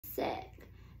sick.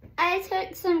 I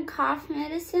took some cough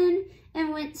medicine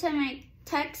and went to my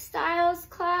textiles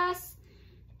class,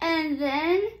 and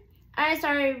then I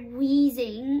started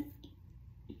wheezing.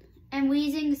 And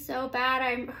wheezing so bad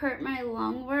I hurt my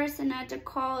lung worse and had to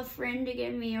call a friend to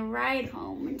give me a ride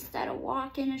home instead of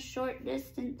walking a short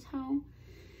distance home.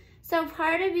 So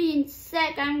part of being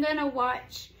sick, I'm gonna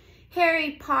watch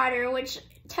Harry Potter, which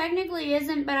technically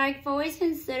isn't, but I've always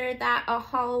considered that a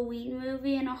Halloween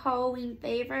movie and a Halloween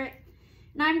favorite.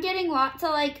 And I'm getting lots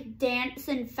of like dance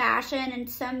and fashion and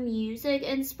some music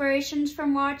inspirations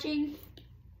from watching.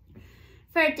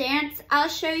 For dance, I'll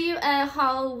show you a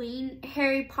Halloween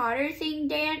Harry Potter themed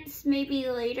dance maybe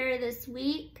later this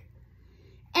week.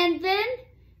 And then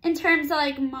in terms of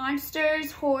like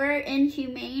monsters, horror,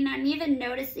 inhumane, I'm even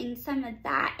noticing some of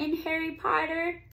that in Harry Potter.